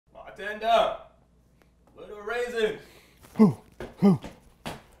Bartender, little raisin. T'Challa!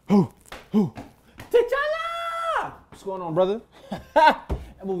 What's going on, brother?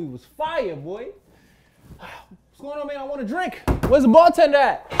 That movie was fire, boy. What's going on, man? I want a drink. Where's the bartender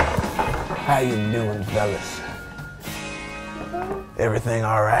at? How you doing, fellas? Everything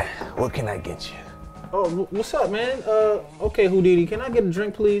all right? What can I get you? Oh, what's up, man? Okay, Houdini, can I get a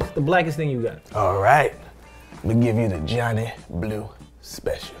drink, please? The blackest thing you got. All right. I'm gonna give you the Johnny Blu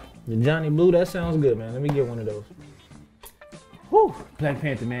special. The Johnny Blu, that sounds good, man. Let me get one of those. Whew, Black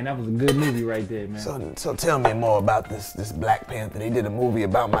Panther, man, that was a good movie right there, man. So tell me more about this Black Panther. They did a movie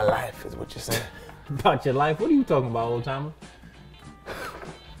about my life, is what you're saying? About your life? What are you talking about, old timer?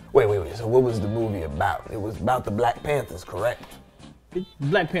 Wait. So what was the movie about? It was about the Black Panthers, correct?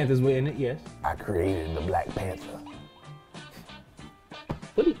 Black Panthers were in it, yes. I created the Black Panther.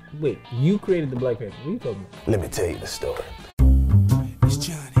 Wait, you created the Black Panther. What are you talking about? Let me tell you the story. It's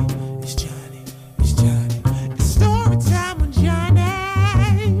Johnny, it's Johnny, it's Johnny. It's story time with Johnny.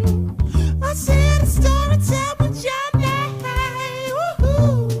 I said it's story time with Johnny.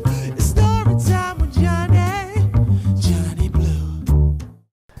 Woo-hoo. It's story time with Johnny. Johnny Blu.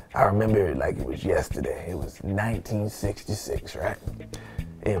 I remember it like it was yesterday. It was 1966, right?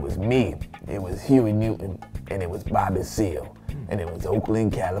 It was me, it was Huey Newton, and it was Bobby Seale, and it was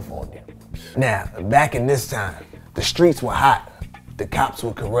Oakland, California. Now, back in this time, the streets were hot, the cops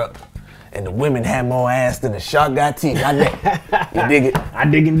were corrupt, and the women had more ass than a shark got teeth. You dig it? I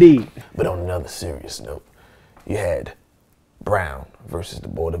dig indeed. But on another serious note, you had Brown versus the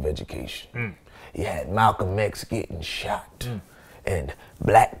Board of Education. You had Malcolm X getting shot. And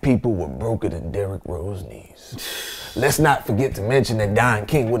black people were broker than Derrick Rose's knees. Let's not forget to mention that Don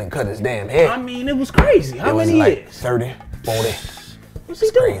King wouldn't cut his damn head. I mean, it was crazy. How many years? It was like 30, 40. What's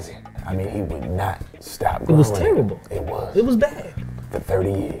he doing? Crazy. I mean, he would not stop It growing. was terrible. It was. It was bad. For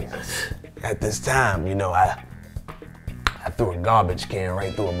 30 years. At this time, you know, I threw a garbage can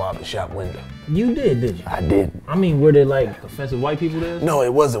right through a barbershop window. You did you? I did. I mean, were there like offensive white people there? No,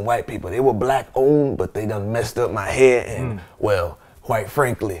 it wasn't white people. They were black owned, but they done messed up my hair and, well, quite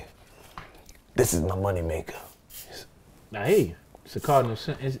frankly, this is my money maker. I hear you. It's a cardinal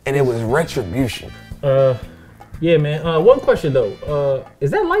sin. And it was retribution. Yeah, man. One question though.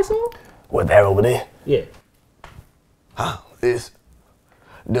 Is that Lysol? What, that over there? Yeah. Huh? This?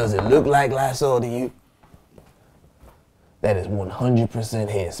 Does it look like Lysol to you? That is 100%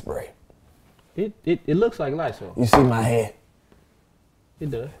 hairspray. It looks like Lysol. You see my hair?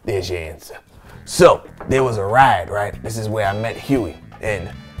 It does. There's your answer. So, there was a ride, right? This is where I met Huey.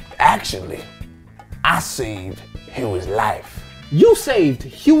 And actually, I saved Huey's life. You saved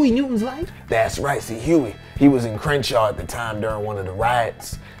Huey Newton's life? That's right. See, Huey, he was in Crenshaw at the time during one of the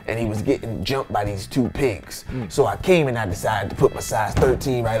riots, and he was getting jumped by these two pigs. So I came and I decided to put my size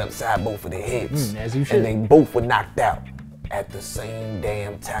 13 right upside both of their heads. As you should. And they both were knocked out at the same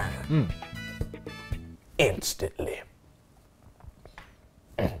damn time. Instantly.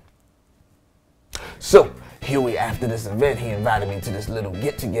 So, Huey, after this event, he invited me to this little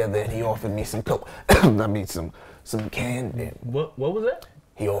get-together and he offered me some coke. I mean, some candy. What was that?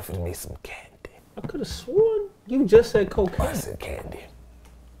 He offered me some candy. I could have sworn you just said cocaine. I said candy.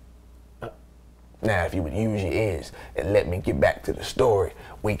 Now, if you would use your ears and let me get back to the story,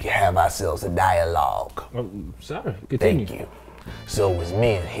 we could have ourselves a dialogue. Sorry, continue. Thank you. So it was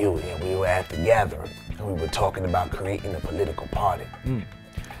me and Huey, and we were at the gathering, and we were talking about creating a political party.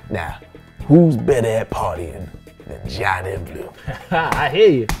 Now, who's better at partying than Johnny Blu? I hear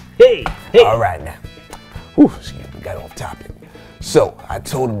you. Hey. All right, now. Whew, excuse me, got off topic. So I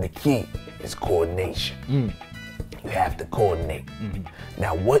told him the key is coordination. You have to coordinate.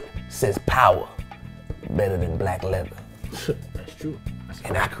 Now, what says power better than black leather? That's true.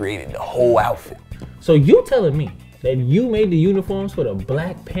 And I created the whole outfit. So you telling me that you made the uniforms for the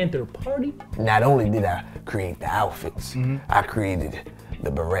Black Panther Party? Not only did I create the outfits, I created the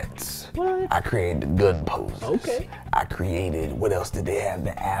barrettes. What? I created the gun poses. Okay. I created, what else did they have?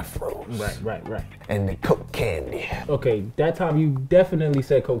 The afros. Right. And the coke candy. Okay, that time you definitely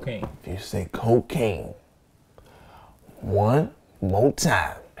said cocaine. If you say cocaine one more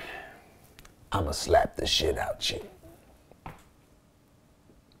time, I'ma slap the shit out you.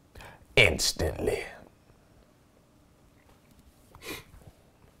 Instantly.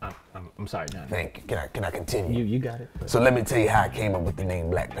 I'm sorry, Johnny. Thank you. Can I continue? You got it. So let me tell you how I came up with the name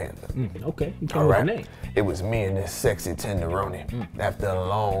Black Panther. Okay, you All came with right. the name. It was me and this sexy tenderoni after a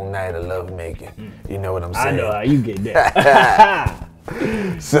long night of love making. You know what I'm saying? I know how you get that.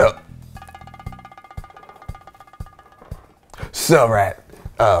 So right.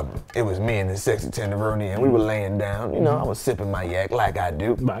 It was me and the sexy tenderoni, and we were laying down. You know, I was sipping my yak like I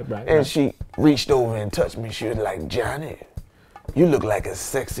do. And she reached over and touched me. She was like, Johnny, you look like a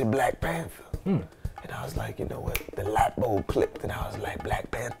sexy Black Panther. And I was like, you know what? The light bulb clicked, and I was like, Black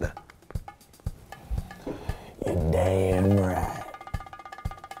Panther? You're damn right.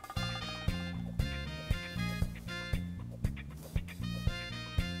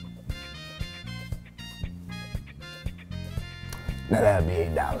 Now that'd be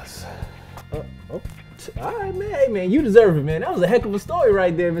 $8. All right, man. Hey, man, you deserve it, man. That was a heck of a story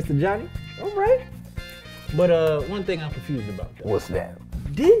right there, Mr. Johnny. All right. But one thing I'm confused about, though. What's that?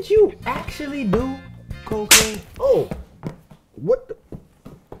 Did you actually do cocaine? Oh, what the?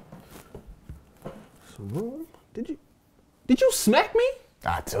 Simone, did you smack me?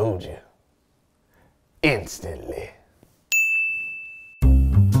 I told you. Instantly.